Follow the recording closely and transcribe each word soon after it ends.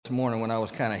morning when I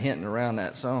was kind of hinting around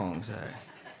that song. So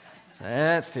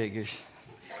that figures.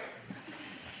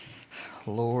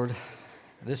 Lord,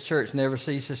 this church never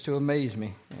ceases to amaze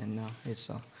me, and it's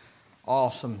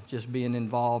awesome just being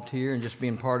involved here and just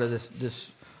being part of this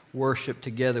worship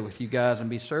together with you guys and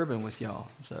be serving with y'all.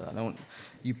 So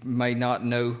you may not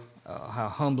know how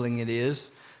humbling it is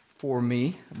for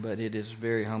me, but it is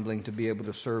very humbling to be able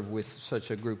to serve with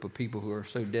such a group of people who are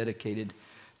so dedicated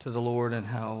to the Lord and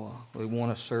how we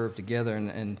want to serve together.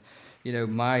 And you know,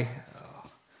 my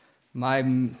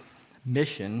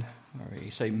mission, or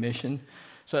you say mission.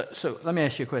 So let me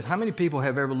ask you a question. How many people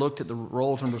have ever looked at the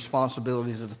roles and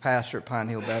responsibilities of the pastor at Pine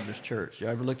Hill Baptist Church? You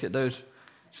ever looked at those?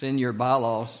 It's in your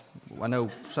bylaws. I know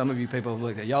some of you people have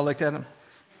looked at it. Y'all looked at them?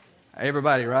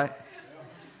 Everybody, right?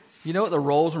 You know what the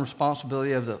roles and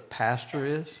responsibility of the pastor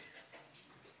is?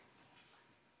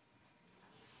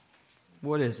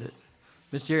 What is it?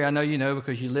 Miss Jerry, I know you know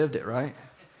because you lived it, right?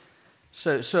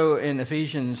 So in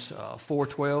Ephesians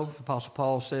 4:12, Apostle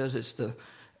Paul says it's the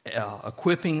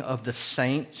equipping of the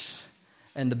saints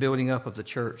and the building up of the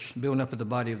church, building up of the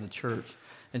body of the church.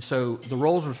 And so the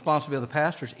roles and responsibility of the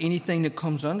pastor is anything that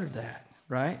comes under that,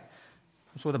 right?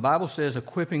 That's what the Bible says,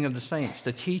 equipping of the saints,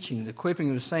 the teaching, the equipping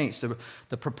of the saints,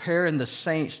 the preparing the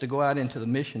saints to go out into the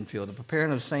mission field, the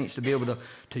preparing of the saints to be able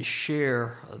to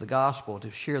share the gospel,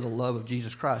 to share the love of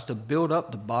Jesus Christ, to build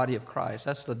up the body of Christ.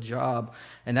 That's the job,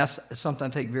 and that's something I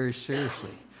take very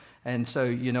seriously. And so,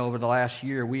 you know, over the last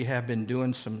year, we have been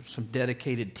doing some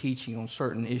dedicated teaching on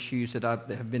certain issues that I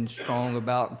have been strong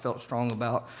about and felt strong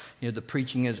about. You know, the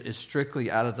preaching is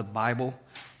strictly out of the Bible.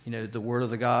 You know, the Word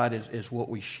of the God is what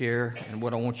we share and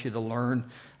what I want you to learn.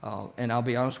 And I'll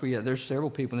be honest with you, there's several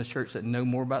people in this church that know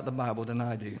more about the Bible than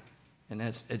I do. And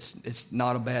it's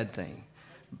not a bad thing.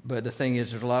 But the thing is,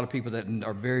 there's a lot of people that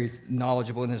are very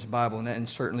knowledgeable in this Bible, and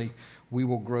certainly we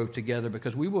will grow together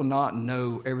because we will not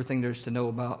know everything there's to know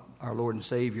about our Lord and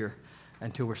Savior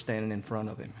until we're standing in front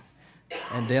of Him.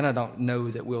 And then I don't know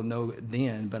that we'll know it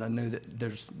then, but I know that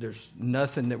there's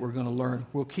nothing that we're going to learn.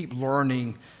 We'll keep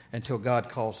learning until God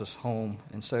calls us home.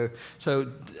 And so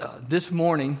this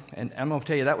morning, and I'm going to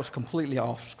tell you that was completely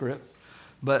off script,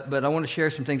 but I want to share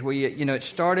some things with you. You know, it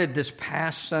started this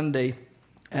past Sunday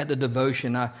at the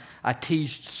devotion. I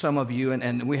teased some of you,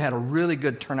 and we had a really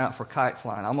good turnout for kite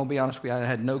flying. I'm going to be honest with you, I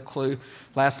had no clue.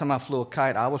 Last time I flew a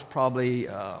kite, I was probably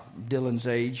Dylan's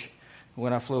age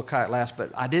when I flew a kite last,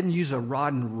 but I didn't use a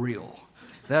rod and reel.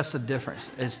 That's the difference.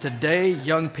 As today,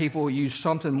 young people use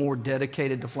something more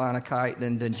dedicated to flying a kite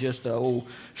than just an old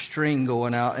string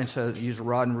going out, and so use a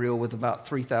rod and reel with about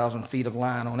 3,000 feet of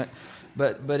line on it.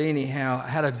 But anyhow, I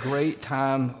had a great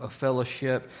time of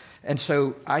fellowship. And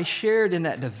so I shared in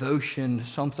that devotion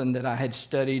something that I had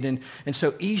studied. And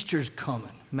so Easter's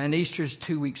coming. Man, Easter's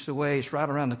 2 weeks away. It's right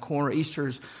around the corner.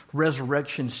 Easter's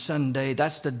Resurrection Sunday.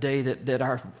 That's the day that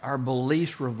our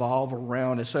beliefs revolve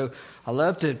around. And so I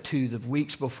love to the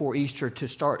weeks before Easter to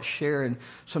start sharing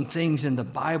some things in the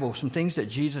Bible, some things that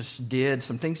Jesus did,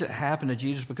 some things that happened to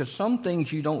Jesus, because some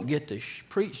things you don't get to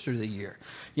preach through the year.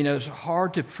 You know, it's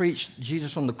hard to preach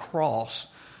Jesus on the cross,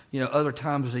 you know, other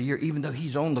times of the year, even though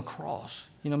He's on the cross.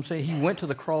 You know what I'm saying? He went to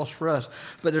the cross for us.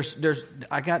 But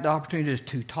I got the opportunity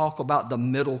to talk about the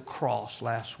middle cross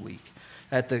last week.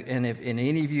 And if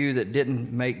any of you that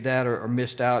didn't make that or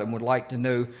missed out and would like to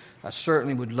know, I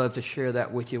certainly would love to share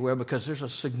that with you. Well, because there's a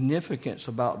significance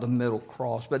about the middle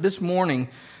cross. But this morning,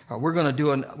 we're going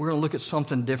to look at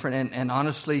something different. And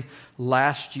honestly,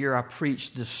 last year I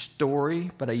preached this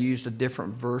story, but I used a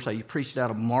different verse. I preached it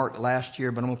out of Mark last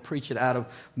year, but I'm going to preach it out of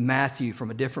Matthew from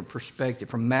a different perspective,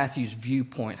 from Matthew's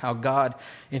viewpoint, how God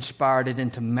inspired it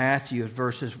into Matthew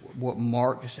versus what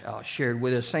Mark shared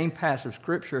with us. Same passage of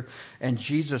Scripture and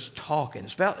Jesus talking.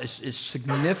 It's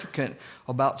significant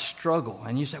about struggle.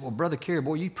 And you say, well, Brother Kerry,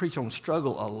 boy, you preach on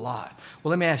struggle a lot. Well,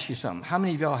 let me ask you something. How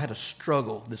many of y'all had a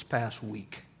struggle this past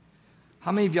week?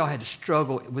 How many of y'all had to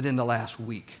struggle within the last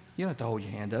week? You don't have to hold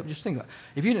your hand up. Just think about it.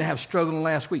 If you didn't have struggle in the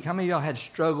last week, how many of y'all had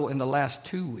struggle in the last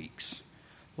 2 weeks,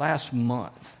 last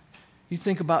month? You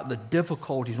think about the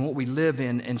difficulties and what we live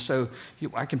in. And so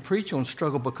I can preach on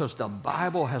struggle because the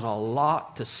Bible has a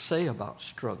lot to say about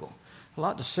struggle, a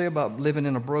lot to say about living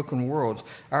in a broken world.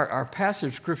 Our passage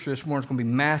of Scripture this morning is going to be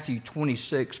Matthew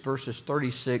 26, verses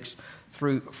 36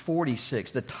 through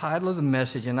 46. The title of the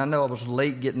message, and I know I was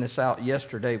late getting this out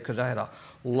yesterday because I had a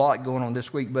lot going on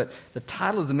this week, but the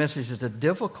title of the message is The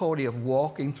Difficulty of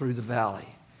Walking Through the Valley.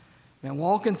 Man,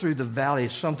 walking through the valley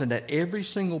is something that every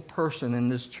single person in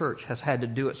this church has had to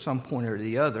do at some point or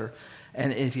the other.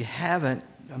 And if you haven't,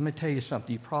 I'm going to tell you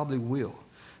something, you probably will.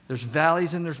 There's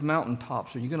valleys and there's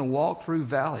mountaintops. So you're going to walk through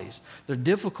valleys. The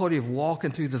difficulty of walking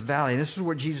through the valley. And this is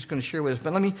what Jesus is going to share with us.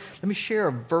 But let me share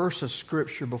a verse of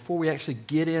Scripture before we actually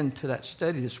get into that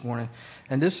study this morning.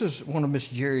 And this is one of Miss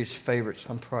Jerry's favorites,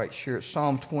 I'm quite sure. It's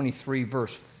Psalm 23,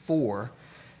 verse 4.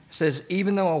 It says,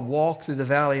 even though I walk through the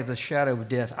valley of the shadow of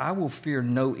death, I will fear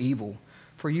no evil.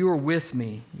 For you are with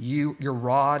me. Your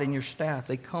rod and your staff,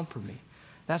 they comfort me.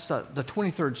 That's the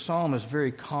 23rd Psalm is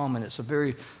very common. It's a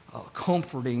very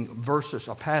comforting verses,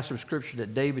 a passage of Scripture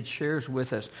that David shares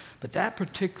with us. But that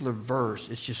particular verse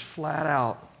is just flat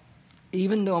out,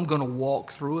 even though I'm going to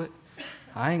walk through it,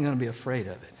 I ain't going to be afraid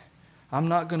of it. I'm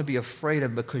not going to be afraid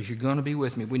of it because you're going to be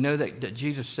with me. We know that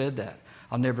Jesus said that.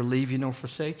 I'll never leave you nor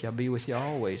forsake you. I'll be with you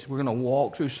always. We're going to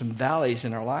walk through some valleys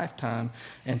in our lifetime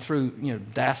and through,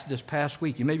 that's this past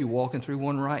week. You may be walking through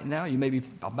one right now. You may be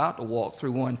about to walk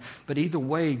through one. But either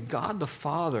way, God the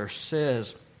Father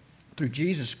says, through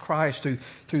Jesus Christ,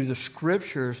 through the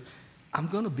Scriptures, I'm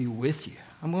going to be with you.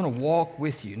 I'm going to walk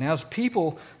with you. Now, as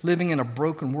people living in a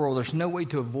broken world, there's no way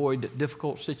to avoid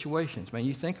difficult situations. Man,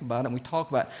 you think about it and we talk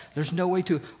about it. There's no way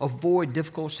to avoid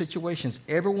difficult situations.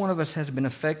 Every one of us has been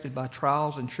affected by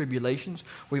trials and tribulations.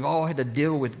 We've all had to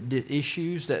deal with the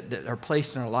issues that are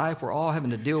placed in our life. We're all having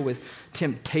to deal with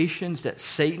temptations that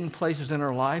Satan places in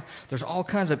our life. There's all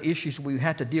kinds of issues we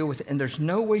have to deal with, and there's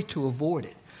no way to avoid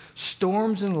it.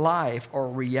 Storms in life are a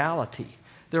reality.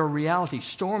 They're a reality.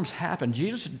 Storms happen.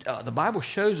 The Bible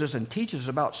shows us and teaches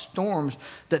about storms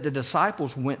that the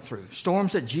disciples went through,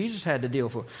 storms that Jesus had to deal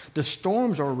with. The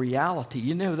storms are a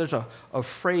reality. There's a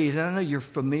phrase, and I know you're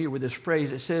familiar with this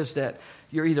phrase. It says that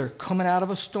you're either coming out of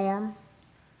a storm,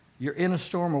 you're in a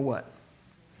storm, or what?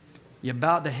 You're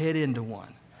about to head into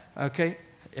one. Okay?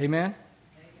 Amen?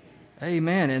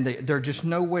 Amen. And there's just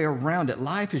no way around it.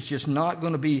 Life is just not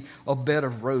going to be a bed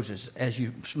of roses, as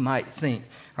you might think.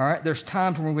 All right? There's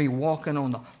times when we're walking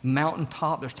on the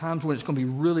mountaintop. There's times when it's going to be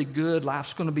really good.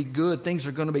 Life's going to be good. Things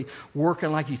are going to be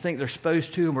working like you think they're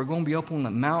supposed to, and we're going to be up on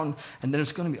the mountain. And then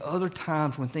there's going to be other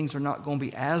times when things are not going to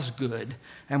be as good,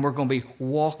 and we're going to be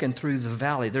walking through the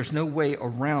valley. There's no way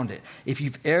around it. If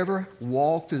you've ever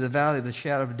walked through the valley of the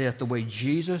shadow of death the way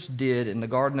Jesus did in the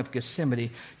Garden of Gethsemane,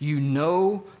 you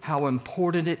know how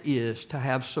important it is to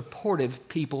have supportive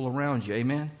people around you.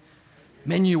 Amen?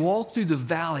 Man, you walk through the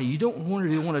valley, you don't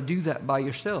really want to do that by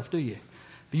yourself, do you?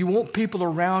 You want people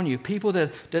around you, people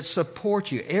that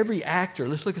support you. Every actor,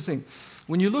 let's look at things.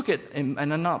 When you look at, and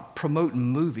I'm not promoting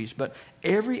movies, but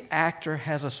every actor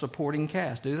has a supporting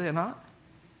cast, do they not?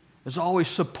 There's always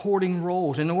supporting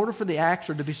roles. In order for the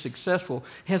actor to be successful,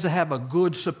 he has to have a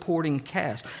good supporting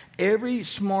cast. Every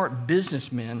smart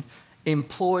businessman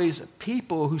employs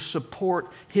people who support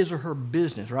his or her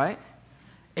business, right?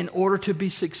 In order to be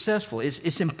successful.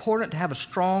 It's important to have a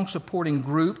strong supporting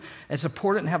group. It's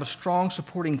important to have a strong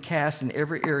supporting cast in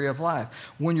every area of life.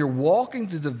 When you're walking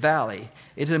through the valley,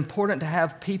 it's important to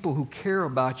have people who care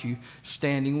about you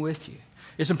standing with you.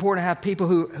 It's important to have people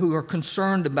who are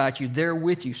concerned about you, there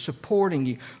with you, supporting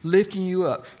you, lifting you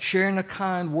up, sharing a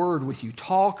kind word with you,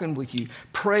 talking with you,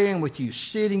 praying with you,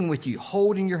 sitting with you,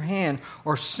 holding your hand,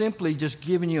 or simply just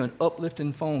giving you an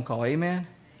uplifting phone call. Amen?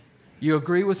 You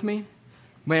agree with me?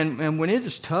 Man, when it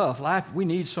is tough, life, we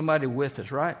need somebody with us,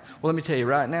 right? Well, let me tell you,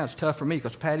 right now it's tough for me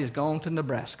because Patty's gone to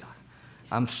Nebraska.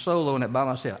 I'm soloing it by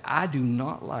myself. I do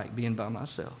not like being by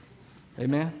myself.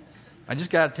 Amen? I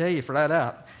just got to tell you flat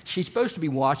out. She's supposed to be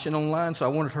watching online, so I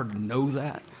wanted her to know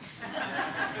that.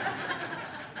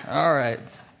 All right.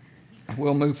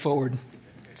 We'll move forward.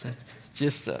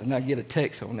 Just not get a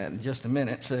text on that in just a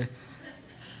minute. So,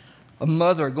 a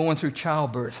mother going through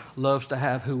childbirth loves to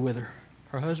have who with her?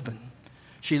 Her husband.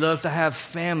 She loves to have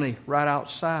family right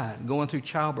outside going through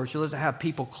childbirth. She loves to have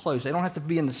people close. They don't have to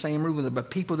be in the same room with her,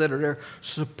 but people that are there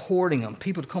supporting them,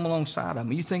 people to come alongside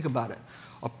them. You think about it.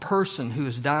 A person who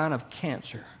is dying of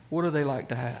cancer, what do they like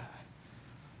to have?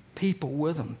 People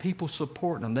with them, people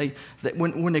supporting them.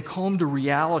 When they come to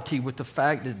reality with the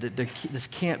fact that this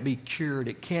can't be cured,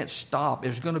 it can't stop,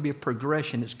 there's going to be a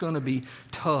progression, it's going to be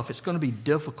tough, it's going to be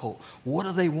difficult. What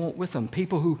do they want with them?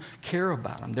 People who care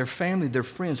about them, their family, their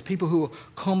friends, people who will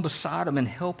come beside them and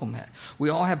help them. We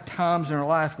all have times in our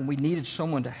life when we needed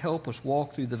someone to help us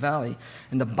walk through the valley.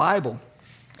 And the Bible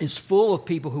is full of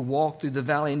people who walk through the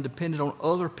valley and depended on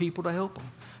other people to help them.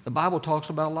 The Bible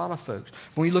talks about a lot of folks.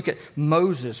 When you look at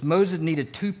Moses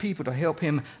needed two people to help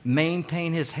him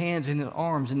maintain his hands and his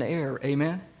arms in the air.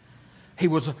 Amen? He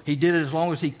did it as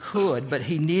long as he could, but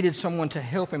he needed someone to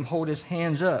help him hold his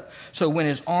hands up. So when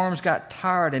his arms got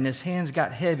tired and his hands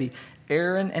got heavy,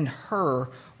 Aaron and Hur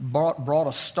brought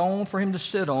a stone for him to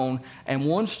sit on, and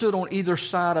one stood on either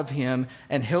side of him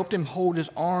and helped him hold his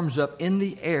arms up in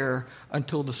the air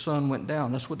until the sun went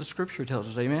down. That's what the Scripture tells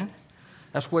us, amen?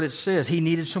 That's what it says. He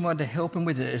needed someone to help him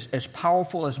with it. As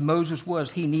powerful as Moses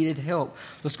was, he needed help.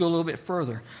 Let's go a little bit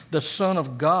further. The Son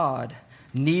of God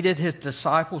needed his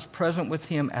disciples present with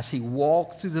him as he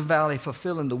walked through the valley,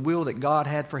 fulfilling the will that God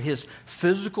had for his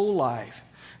physical life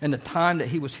and the time that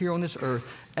he was here on this earth,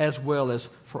 as well as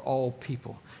for all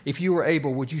people. If you are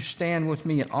able, would you stand with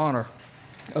me in honor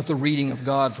of the reading of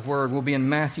God's Word? We'll be in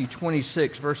Matthew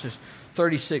 26, verses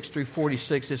 36 through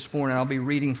 46 this morning. I'll be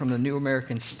reading from the New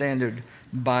American Standard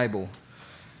Bible.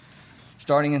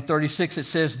 Starting in 36, it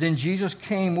says, Then Jesus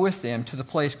came with them to the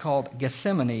place called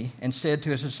Gethsemane and said to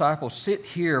his disciples, Sit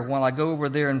here while I go over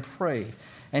there and pray.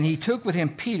 And he took with him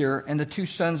Peter and the two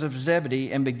sons of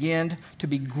Zebedee and began to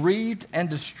be grieved and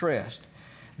distressed.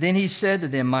 Then he said to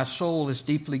them, My soul is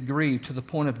deeply grieved to the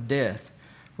point of death.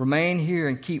 Remain here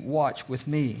and keep watch with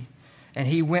me. And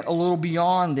he went a little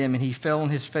beyond them, and he fell on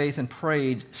his face and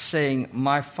prayed, saying,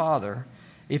 My Father,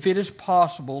 if it is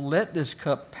possible, let this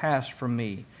cup pass from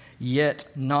me. Yet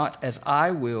not as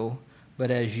I will, but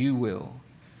as you will.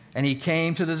 And he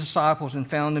came to the disciples and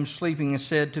found them sleeping and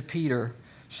said to Peter,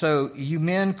 So you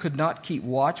men could not keep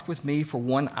watch with me for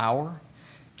 1 hour?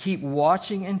 Keep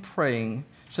watching and praying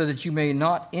so that you may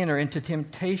not enter into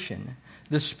temptation.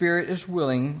 The spirit is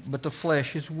willing, but the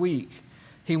flesh is weak.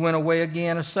 He went away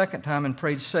again a second time and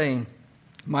prayed, saying,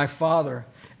 My Father,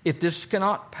 if this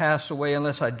cannot pass away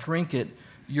unless I drink it,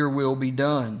 your will be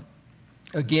done.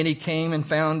 Again he came and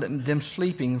found them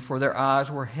sleeping, for their eyes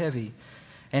were heavy.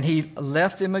 And he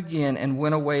left them again and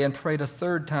went away and prayed a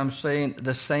third time, saying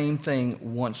the same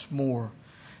thing once more.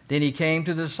 Then he came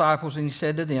to the disciples and he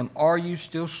said to them, Are you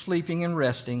still sleeping and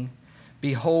resting?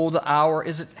 Behold, the hour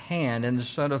is at hand, and the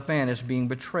Son of Man is being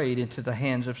betrayed into the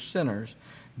hands of sinners.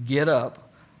 Get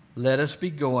up, let us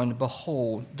be going.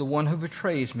 Behold, the one who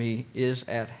betrays me is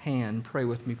at hand. Pray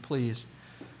with me, please.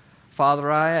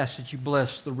 Father, I ask that you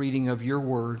bless the reading of your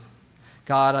word.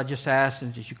 God, I just ask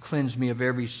that you cleanse me of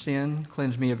every sin,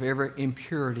 cleanse me of every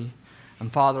impurity.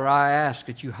 And Father, I ask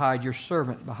that you hide your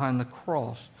servant behind the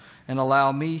cross and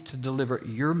allow me to deliver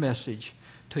your message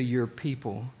to your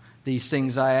people. These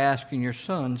things I ask in your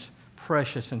Son's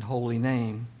precious and holy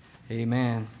name.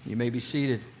 Amen. You may be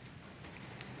seated.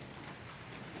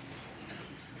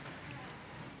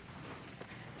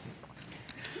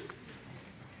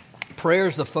 Prayer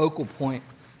is the focal point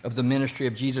of the ministry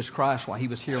of Jesus Christ while he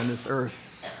was here on this earth.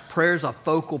 Prayer is a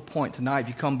focal point tonight. If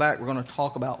you come back, we're going to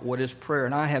talk about what is prayer.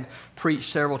 And I have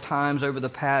preached several times over the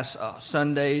past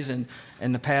Sundays and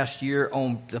the past year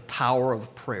on the power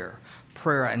of prayer.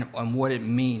 Prayer and what it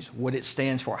means, what it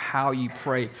stands for, how you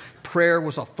pray. Prayer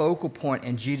was a focal point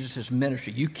in Jesus'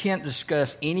 ministry. You can't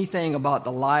discuss anything about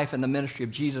the life and the ministry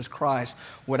of Jesus Christ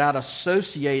without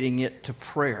associating it to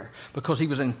prayer, because he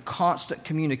was in constant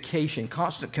communication,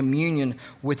 constant communion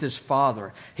with his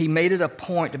Father. He made it a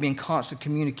point to be in constant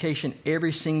communication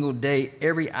every single day,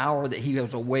 every hour that he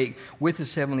was awake with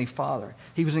his Heavenly Father.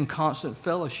 He was in constant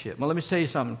fellowship. Well, let me tell you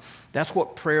something. That's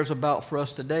what prayer is about for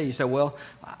us today. You say, well,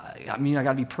 I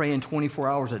got to be praying 24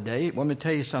 hours a day. Well, let me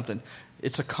tell you something.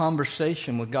 It's a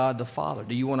conversation with God the Father.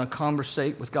 Do you want to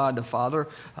conversate with God the Father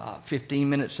 15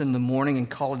 minutes in the morning and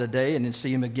call it a day and then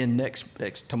see him again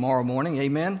tomorrow morning?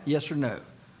 Amen? Yes or no?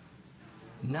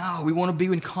 No, we want to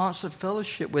be in constant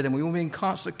fellowship with him. We want to be in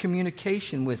constant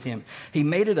communication with him. He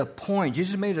made it a point.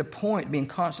 Jesus made it a point to be in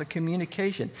constant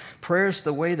communication. Prayer is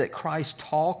the way that Christ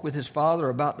talked with his Father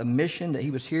about the mission that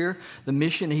he was here, the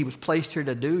mission that he was placed here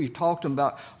to do. He talked to him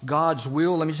about God's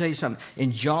will. Let me tell you something.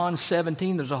 In John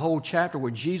 17, there's a whole chapter where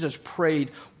Jesus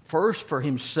prayed first for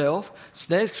himself,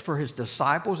 next for his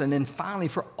disciples, and then finally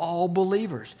for all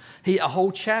believers. A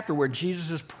whole chapter where Jesus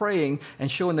is praying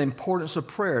and showing the importance of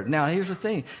prayer. Now, here's the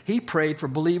thing. He prayed for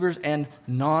believers and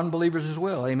non-believers as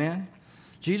well. Amen?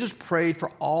 Jesus prayed for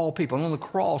all people. And on the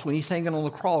cross, when he's hanging on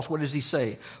the cross, what does he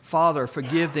say? Father,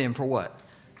 forgive them for what?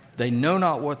 They know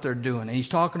not what they're doing. And he's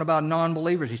talking about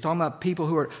non-believers. He's talking about people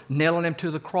who are nailing him to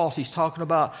the cross. He's talking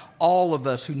about all of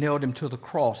us who nailed him to the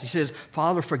cross. He says,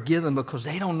 Father, forgive them because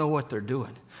they don't know what they're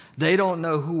doing. They don't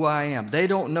know who I am. They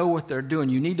don't know what they're doing.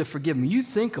 You need to forgive them. You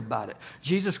think about it.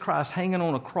 Jesus Christ hanging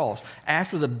on a cross,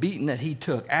 after the beating that he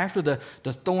took, after the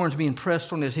thorns being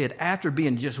pressed on his head, after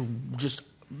being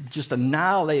just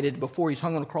annihilated before he's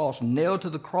hung on the cross, nailed to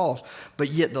the cross.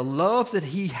 But yet the love that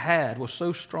he had was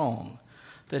so strong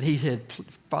that he said,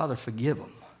 Father, forgive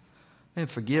them. And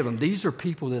forgive them. These are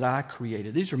people that I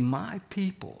created. These are my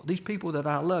people. These people that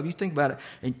I love. You think about it,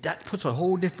 and that puts a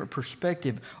whole different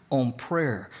perspective on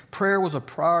prayer. Prayer was a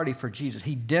priority for Jesus.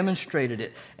 He demonstrated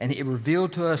it, and it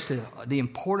revealed to us the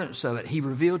importance of it. He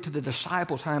revealed to the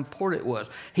disciples how important it was.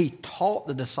 He taught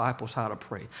the disciples how to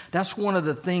pray. That's one of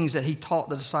the things that he taught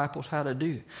the disciples how to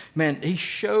do. Man, he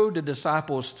showed the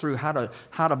disciples through how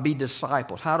to be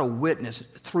disciples, how to witness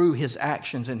through his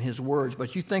actions and his words.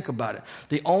 But you think about it.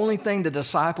 The only thing the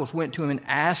disciples went to him and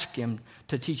asked him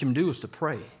to teach him to do was to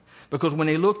pray. Because when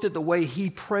they looked at the way he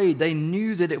prayed, they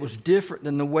knew that it was different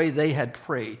than the way they had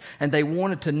prayed. And they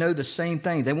wanted to know the same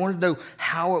thing. They wanted to know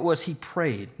how it was he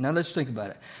prayed. Now let's think about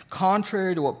it.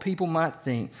 Contrary to what people might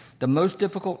think, the most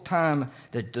difficult time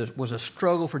that was a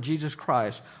struggle for Jesus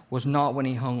Christ was not when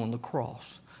he hung on the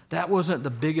cross. That wasn't the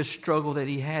biggest struggle that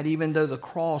he had, even though the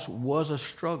cross was a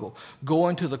struggle.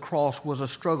 Going to the cross was a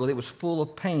struggle. It was full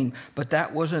of pain, but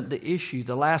that wasn't the issue.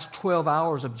 The last 12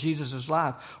 hours of Jesus'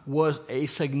 life was a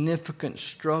significant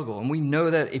struggle. And we know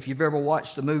that if you've ever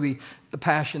watched the movie The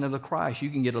Passion of the Christ, you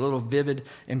can get a little vivid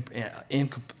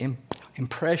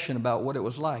impression about what it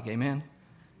was like. Amen?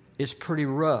 It's pretty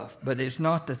rough, but it's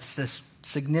not this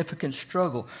significant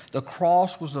struggle. The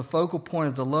cross was the focal point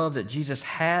of the love that Jesus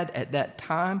had at that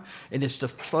time, and it's the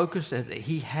focus that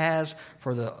he has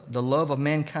for the love of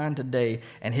mankind today,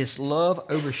 and his love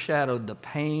overshadowed the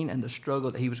pain and the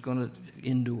struggle that he was going to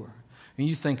endure. When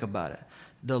you think about it,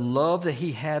 the love that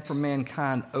he had for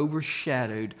mankind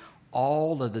overshadowed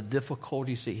all of the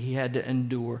difficulties that he had to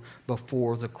endure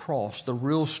before the cross. The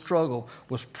real struggle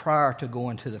was prior to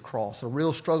going to the cross. The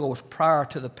real struggle was prior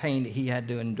to the pain that he had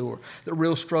to endure. The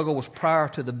real struggle was prior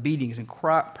to the beatings and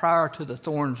prior to the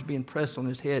thorns being pressed on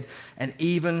his head, and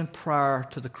even prior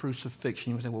to the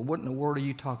crucifixion. You say, well, what in the world are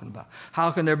you talking about? How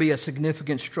can there be a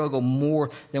significant struggle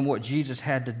more than what Jesus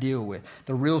had to deal with?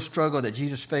 The real struggle that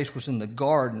Jesus faced was in the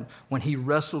garden when he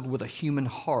wrestled with a human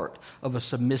heart of a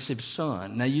submissive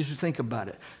son. Now, you think about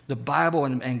it. The Bible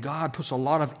and God puts a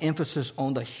lot of emphasis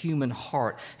on the human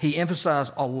heart. He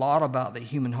emphasized a lot about the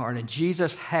human heart, and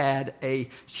Jesus had a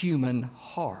human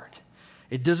heart.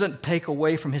 It doesn't take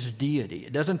away from his deity.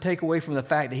 It doesn't take away from the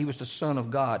fact that he was the Son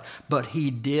of God, but he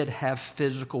did have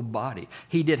physical body.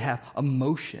 He did have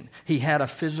emotion. He had a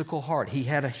physical heart. He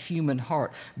had a human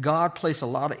heart. God placed a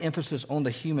lot of emphasis on the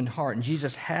human heart, and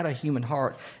Jesus had a human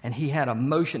heart, and he had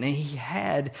emotion, and he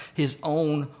had his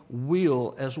own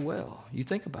will as well. You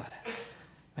think about it.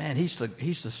 Man, he's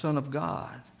the Son of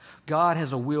God. God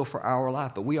has a will for our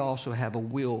life, but we also have a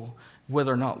will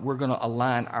whether or not we're going to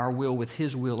align our will with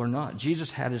his will or not.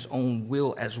 Jesus had his own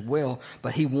will as well,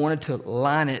 but he wanted to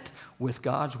line it with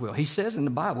God's will. He says in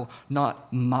the Bible,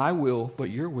 not my will, but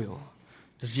your will.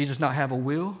 Does Jesus not have a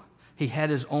will? He had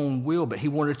his own will, but he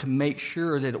wanted to make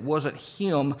sure that it wasn't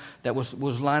him that was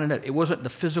lining up. It wasn't the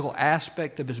physical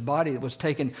aspect of his body that was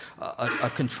taking a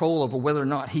control over whether or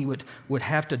not he would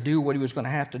have to do what he was going to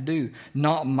have to do.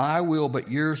 Not my will, but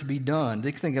yours be done.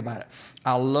 Think about it.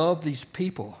 I love these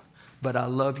people, but I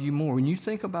love you more. When you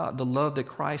think about the love that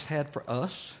Christ had for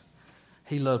us,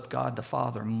 he loved God the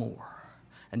Father more.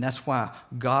 And that's why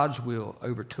God's will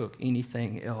overtook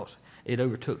anything else. It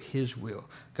overtook his will.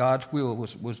 God's will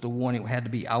was the one it had to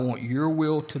be. I want your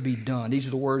will to be done. These are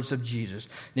the words of Jesus.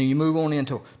 Then you move on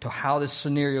into how this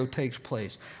scenario takes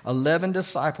place. 11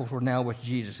 disciples were now with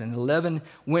Jesus, and 11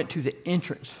 went to the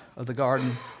entrance of the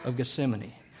Garden of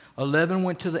Gethsemane. 11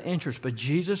 went to the entrance, but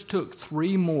Jesus took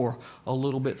 3 more a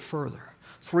little bit further.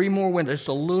 3 more went just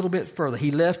a little bit further.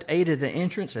 He left 8 at the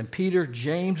entrance, and Peter,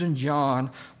 James, and John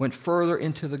went further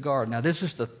into the garden. Now, this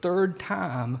is the 3rd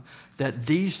time that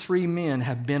these 3 men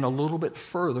have been a little bit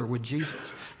further with Jesus.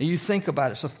 And you think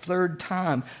about it, it's the 3rd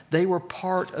time they were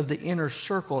part of the inner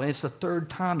circle, and it's the 3rd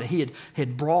time that he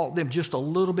had brought them just a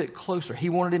little bit closer. He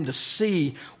wanted them to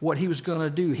see what he was going to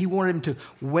do. He wanted them to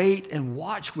wait and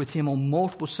watch with him on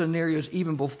multiple scenarios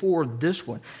even before this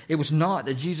one. It was not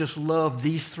that Jesus loved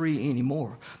these 3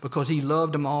 anymore, because he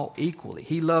loved them all equally.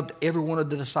 He loved every one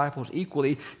of the disciples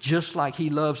equally, just like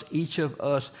he loves each of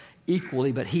us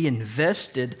equally, but he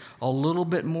invested a little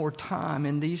bit more time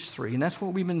in these 3. And that's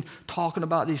what we've been talking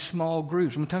about, these small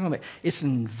groups. I'm talking about it's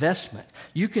an investment.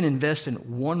 You can invest in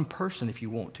one person if you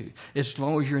want to, as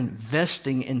long as you're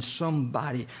investing in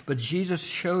somebody. But Jesus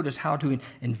showed us how to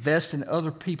invest in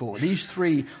other people. These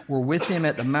 3 were with him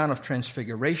at the Mount of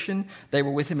Transfiguration. They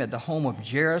were with him at the home of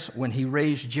Jairus when he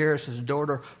raised Jairus'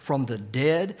 daughter from the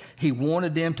dead. He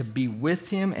wanted them to be with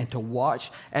him and to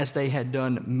watch as they had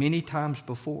done many times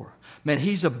before. Man,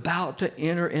 he's about to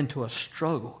enter into a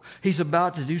struggle. He's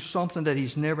about to do something that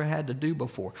he's never had to do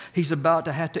before. He's about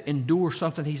to have to endure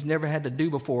something he's never had to do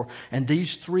before. And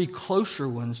these three closer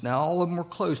ones, now all of them were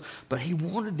close, but he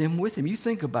wanted them with him. You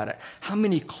think about it. How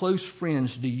many close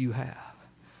friends do you have?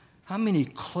 How many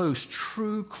close,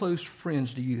 true close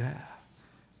friends do you have?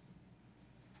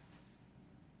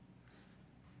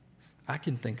 I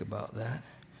can think about that. I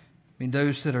mean,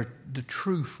 those that are the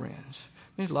true friends.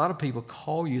 I mean, a lot of people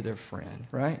call you their friend,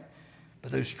 right?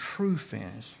 But those true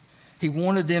friends, he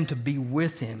wanted them to be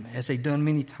with him, as they've done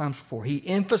many times before. He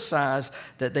emphasized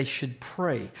that they should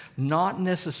pray, not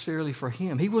necessarily for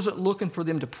him. He wasn't looking for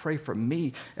them to pray for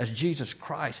me as Jesus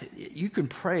Christ. You can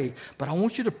pray, but I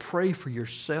want you to pray for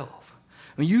yourself.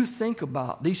 When you think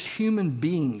about these human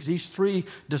beings, these three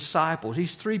disciples,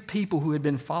 these three people who had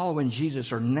been following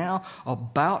Jesus are now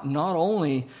about not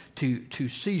only to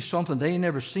see something they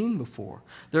never seen before,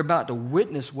 they're about to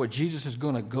witness what Jesus is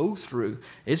going to go through.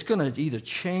 It's going to either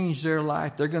change their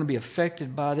life, they're going to be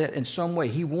affected by that in some way.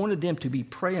 He wanted them to be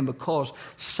praying because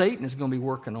Satan is going to be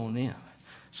working on them.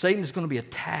 Satan is going to be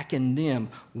attacking them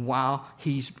while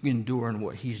he's enduring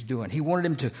what he's doing. He wanted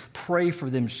them to pray for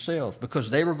themselves because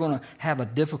they were going to have a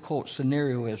difficult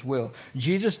scenario as well.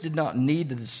 Jesus did not need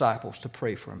the disciples to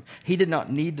pray for him. He did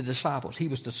not need the disciples. He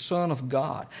was the Son of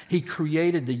God. He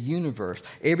created the universe.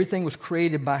 Everything was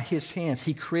created by his hands.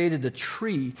 He created the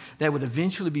tree that would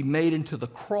eventually be made into the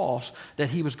cross that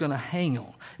he was going to hang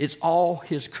on. It's all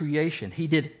his creation. He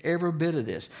did every bit of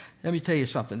this. Let me tell you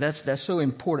something. That's so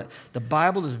important. The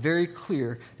Bible is very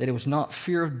clear that it was not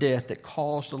fear of death that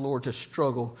caused the Lord to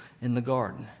struggle in the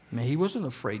garden. I mean, he wasn't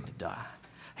afraid to die.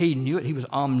 He knew it. He was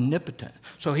omnipotent.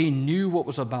 So he knew what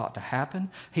was about to happen.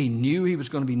 He knew he was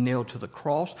going to be nailed to the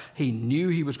cross. He knew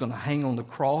he was going to hang on the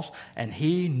cross. And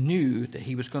he knew that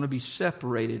he was going to be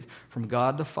separated from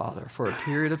God the Father for a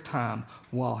period of time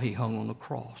while he hung on the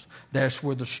cross. That's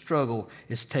where the struggle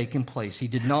is taking place. He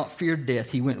did not fear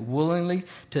death. He went willingly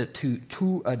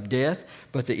to a death.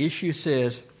 But the issue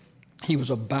says he was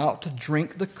about to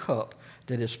drink the cup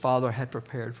that his Father had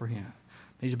prepared for him.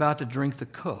 He's about to drink the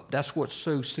cup. That's what's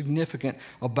so significant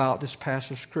about this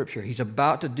passage of Scripture. He's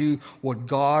about to do what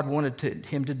God wanted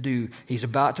him to do. He's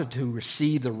about to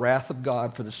receive the wrath of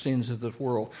God for the sins of this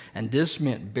world. And this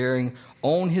meant bearing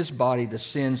on his body the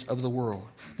sins of the world.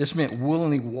 This meant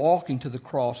willingly walking to the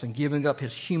cross and giving up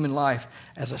his human life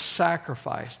as a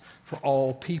sacrifice for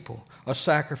all people, a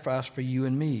sacrifice for you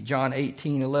and me. John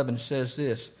 18:11 says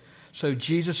this. So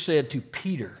Jesus said to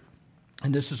Peter,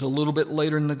 and this is a little bit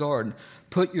later in the garden,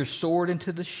 put your sword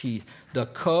into the sheath. The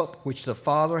cup which the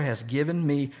Father has given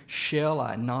me, shall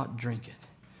I not drink it?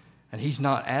 And he's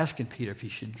not asking Peter if he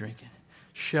should drink it.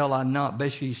 Shall I not?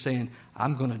 Basically, he's saying,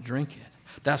 I'm going to drink it.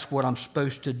 That's what I'm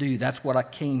supposed to do. That's what I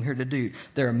came here to do.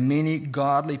 There are many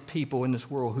godly people in this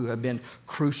world who have been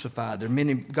crucified. There are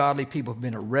many godly people who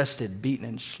have been arrested, beaten,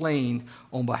 and slain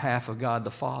on behalf of God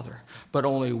the Father. But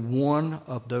only one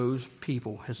of those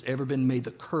people has ever been made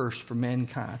the curse for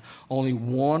mankind. Only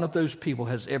one of those people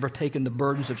has ever taken the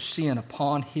burdens of sin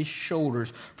upon his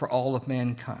shoulders for all of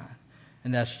mankind.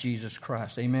 And that's Jesus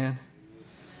Christ. Amen?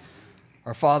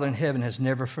 Our Father in heaven has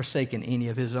never forsaken any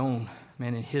of his own.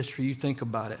 Man, in history, you think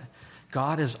about it,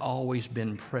 God has always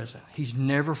been present. He's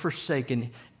never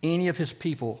forsaken any of his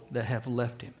people that have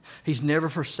left him. He's never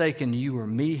forsaken you or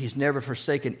me. He's never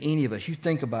forsaken any of us. You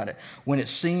think about it. When it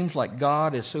seems like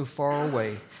God is so far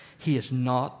away, he is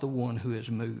not the one who has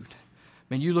moved.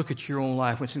 I mean, you look at your own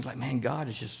life when it seems like, man, God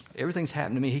is just, everything's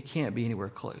happened to me. He can't be anywhere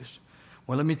close.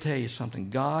 Well, let me tell you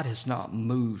something. God has not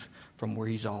moved from where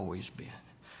he's always been.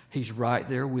 He's right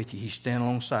there with you. He's standing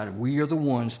alongside of you. We are the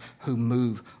ones who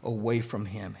move away from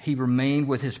him. He remained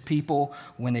with his people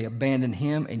when they abandoned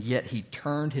him, and yet he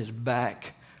turned his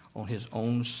back on his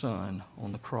own son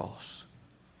on the cross.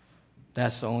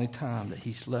 That's the only time that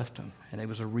he's left them, and there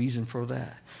was a reason for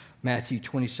that. Matthew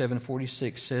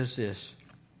 27:46 says this.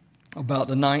 About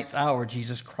the 9th hour,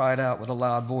 Jesus cried out with a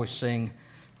loud voice, saying,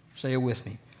 say it with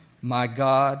me, my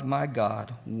God,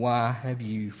 why have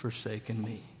you forsaken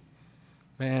me?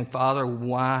 Man, Father,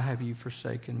 why have you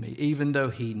forsaken me? Even though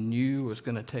he knew it was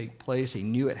going to take place, he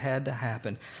knew it had to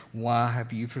happen, why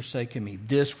have you forsaken me?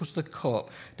 This was the cup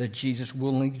that Jesus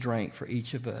willingly drank for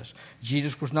each of us.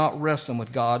 Jesus was not wrestling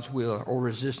with God's will or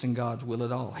resisting God's will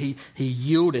at all. He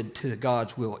yielded to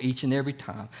God's will each and every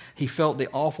time. He felt the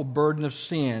awful burden of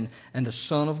sin and the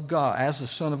Son of God, as the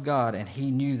Son of God, and he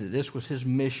knew that this was his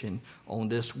mission on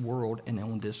this world and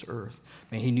on this earth.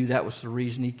 Man, he knew that was the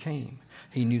reason he came.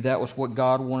 He knew that was what God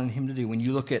God wanted him to do. When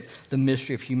you look at the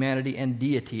mystery of humanity and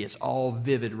deity, it's all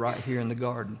vivid right here in the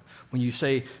garden. When you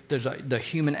say there's the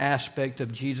human aspect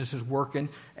of Jesus is working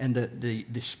and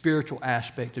the spiritual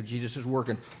aspect of Jesus is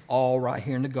working, all right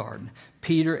here in the garden.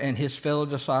 Peter and his fellow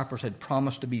disciples had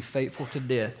promised to be faithful to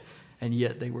death, and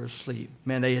yet they were asleep.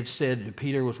 Man, they had said,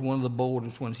 Peter was one of the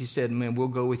boldest ones. He said, man, we'll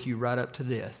go with you right up to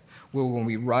death. We're going to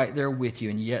be right there with you,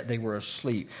 and yet they were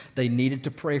asleep. They needed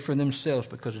to pray for themselves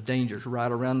because the danger's right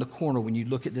around the corner. When you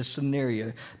look at this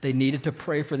scenario, they needed to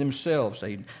pray for themselves.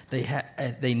 They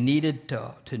needed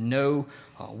to know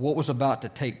what was about to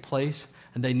take place,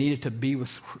 and they needed to be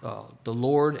with the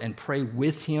Lord and pray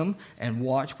with Him and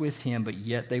watch with Him, but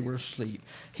yet they were asleep.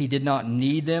 He did not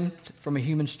need them from a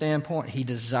human standpoint. He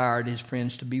desired His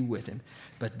friends to be with Him,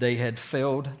 but they had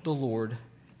failed the Lord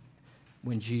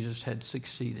when Jesus had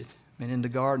succeeded. And in the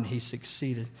garden, He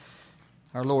succeeded.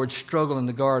 Our Lord's struggle in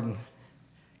the garden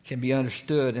can be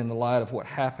understood in the light of what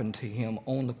happened to Him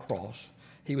on the cross.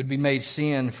 He would be made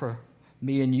sin for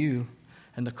me and you,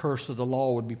 and the curse of the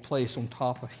law would be placed on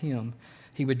top of Him.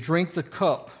 He would drink the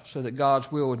cup so that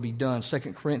God's will would be done.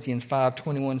 2 Corinthians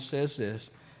 5:21 says this,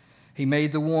 He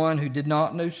made the one who did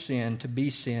not know sin to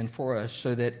be sin for us,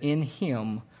 so that in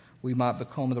Him we might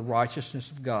become the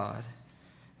righteousness of God.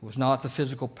 It was not the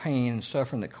physical pain and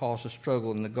suffering that caused the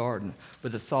struggle in the garden,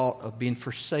 but the thought of being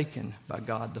forsaken by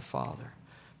God the Father.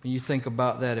 When you think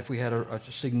about that, if we had a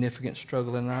significant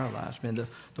struggle in our lives, man,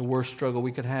 the worst struggle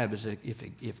we could have is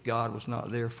if God was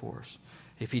not there for us.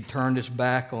 If He turned His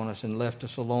back on us and left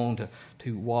us alone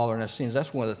to wallow in our sins.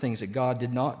 That's one of the things that God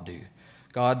did not do.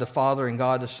 God the Father and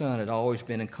God the Son had always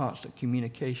been in constant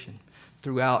communication.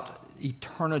 Throughout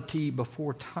eternity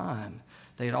before time,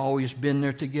 they had always been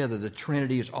there together. The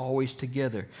Trinity is always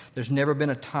together. There's never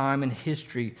been a time in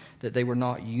history that they were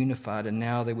not unified, and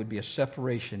now there would be a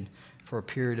separation for a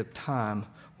period of time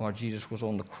while Jesus was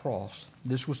on the cross.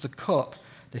 This was the cup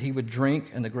that He would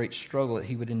drink and the great struggle that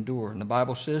He would endure. And the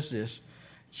Bible says this,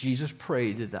 Jesus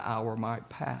prayed that the hour might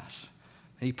pass.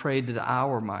 And He prayed that the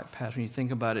hour might pass. When you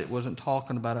think about it, it wasn't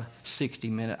talking about a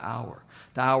 60-minute hour.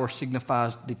 The hour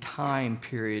signifies the time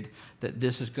period that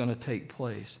this is going to take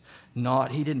place.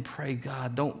 He didn't pray,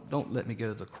 God, don't let me go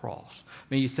to the cross. I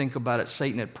mean, you think about it,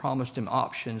 Satan had promised him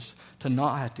options to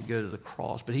not have to go to the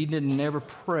cross, but he didn't never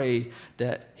pray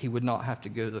that he would not have to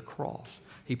go to the cross.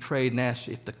 He prayed and asked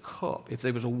if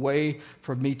there was a way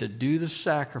for me to do the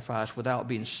sacrifice without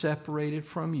being separated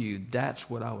from you, that's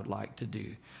what I would like to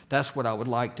do. That's what I would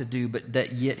like to do, but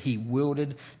that yet he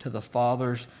yielded to the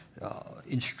Father's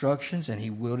instructions and he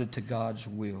yielded to God's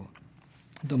will.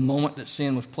 The moment that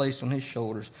sin was placed on His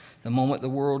shoulders, the moment the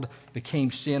world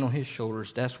became sin on His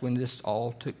shoulders, that's when this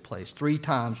all took place. 3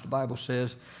 times the Bible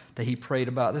says that He prayed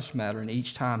about this matter, and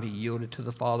each time He yielded to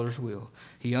the Father's will.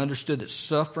 He understood that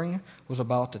suffering was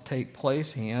about to take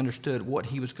place. He understood what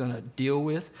He was going to deal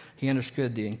with. He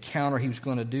understood the encounter He was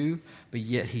going to do, but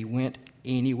yet He went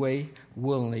anyway,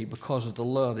 willingly, because of the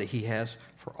love that He has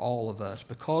for all of us.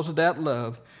 Because of that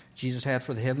love Jesus had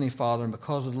for the Heavenly Father, and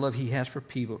because of the love He has for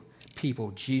people,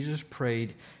 Jesus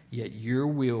prayed, yet your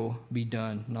will be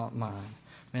done, not mine.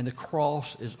 Man, the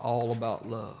cross is all about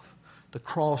love. The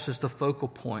cross is the focal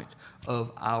point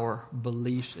of our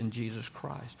beliefs in Jesus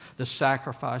Christ. The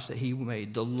sacrifice that He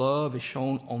made. The love is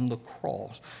shown on the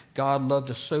cross. God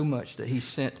loved us so much that He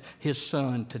sent His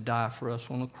Son to die for us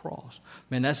on the cross.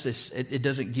 Man, it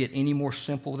doesn't get any more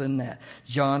simple than that.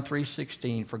 John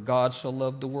 3:16, for God so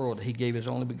loved the world that He gave His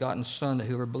only begotten Son, that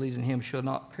whoever believes in Him shall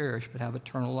not perish but have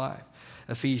eternal life.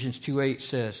 Ephesians 2:8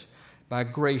 says, by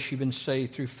grace you've been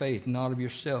saved through faith, not of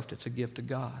yourself. It's a gift of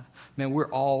God. Man, we're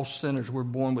all sinners. We're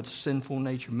born with a sinful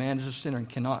nature. Man is a sinner and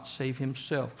cannot save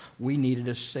himself. We needed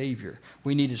a Savior.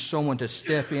 We needed someone to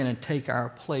step in and take our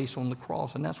place on the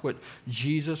cross. And that's what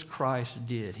Jesus Christ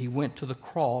did. He went to the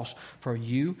cross for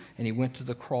you, and He went to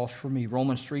the cross for me.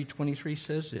 Romans 3:23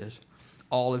 says this,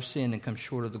 all have sinned and come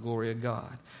short of the glory of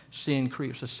God. Sin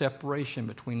creates a separation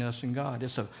between us and God.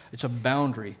 It's a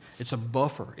boundary. It's a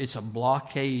buffer. It's a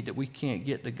blockade that we can't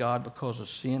get to God because of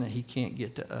sin, and He can't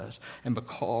get to us. And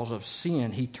because of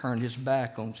sin, He turned His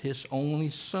back on His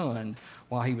only Son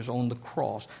while He was on the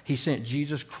cross. He sent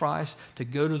Jesus Christ to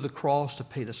go to the cross to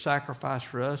pay the sacrifice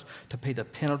for us, to pay the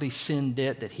penalty sin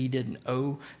debt that He didn't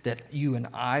owe, that you and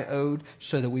I owed,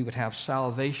 so that we would have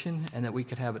salvation and that we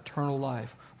could have eternal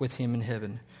life with Him in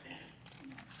heaven.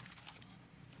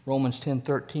 Romans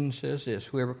 10:13 says this,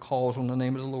 whoever calls on the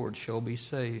name of the Lord shall be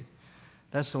saved.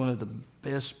 That's one of the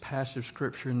best passages of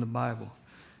Scripture in the Bible.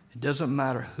 It doesn't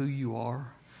matter who you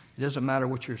are. It doesn't matter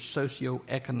what your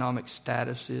socioeconomic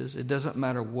status is. It doesn't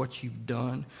matter what you've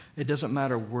done. It doesn't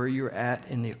matter where you're at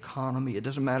in the economy. It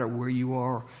doesn't matter where you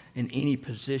are in any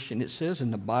position. It says in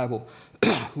the Bible,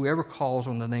 whoever calls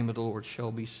on the name of the Lord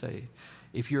shall be saved.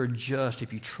 If you're just,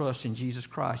 if you trust in Jesus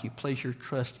Christ, you place your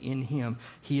trust in Him,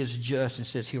 He is just and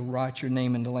says He'll write your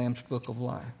name in the Lamb's Book of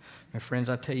Life. My friends,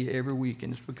 I tell you every week,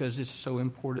 and it's because this is so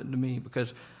important to me,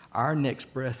 because our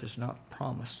next breath is not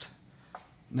promised. I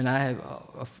mean, I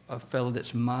have a fellow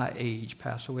that's my age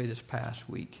pass away this past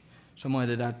week. Someone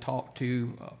that I talk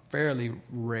to fairly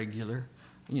regular,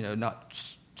 not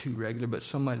too regular, but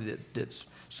somebody that's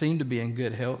seemed to be in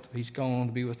good health. He's gone on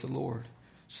to be with the Lord.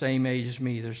 Same age as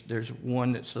me. There's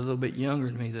one that's a little bit younger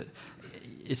than me that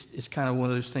it's kind of one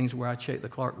of those things where I check the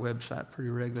Clark website pretty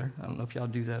regular. I don't know if y'all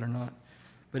do that or not.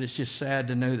 But it's just sad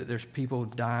to know that there's people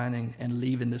dying and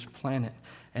leaving this planet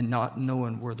and not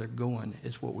knowing where they're going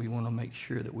is what we want to make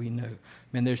sure that we know.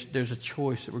 Man, there's a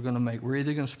choice that we're going to make. We're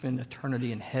either going to spend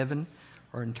eternity in heaven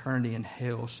or eternity in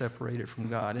hell separated from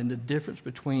God. And the difference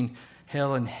between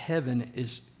hell and heaven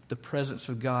is the presence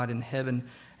of God in heaven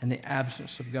and the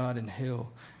absence of God in hell.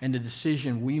 And the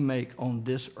decision we make on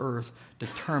this earth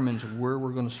determines where we're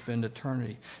going to spend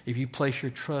eternity. If you place your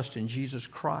trust in Jesus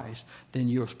Christ, then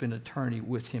you'll spend eternity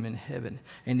with Him in heaven.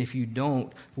 And if you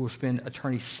don't, we'll spend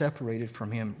eternity separated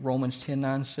from Him. Romans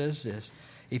 10:9 says this: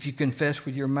 if you confess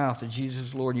with your mouth that Jesus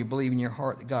is Lord and you believe in your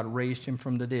heart that God raised Him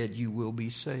from the dead, you will be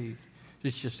saved.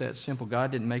 It's just that simple.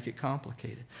 God didn't make it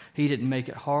complicated. He didn't make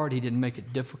it hard. He didn't make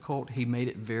it difficult. He made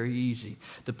it very easy.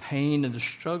 The pain and the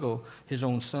struggle, His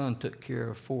own Son took care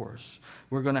of for us.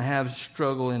 We're going to have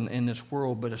struggle in this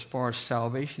world, but as far as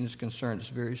salvation is concerned, it's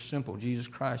very simple. Jesus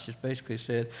Christ just basically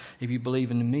said, if you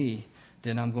believe in me,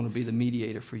 then I'm going to be the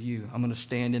mediator for you. I'm going to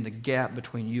stand in the gap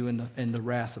between you and the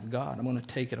wrath of God. I'm going to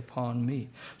take it upon me.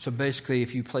 So basically,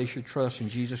 if you place your trust in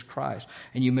Jesus Christ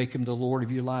and you make Him the Lord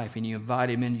of your life and you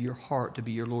invite Him into your heart to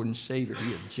be your Lord and Savior,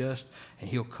 He is just, and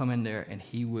He'll come in there and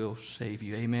He will save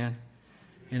you. Amen?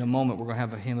 In a moment, we're going to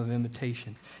have a hymn of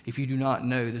invitation. If you do not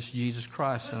know this Jesus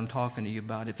Christ that I'm talking to you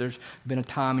about, if there's been a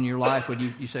time in your life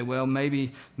when you say, well,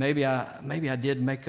 maybe I did make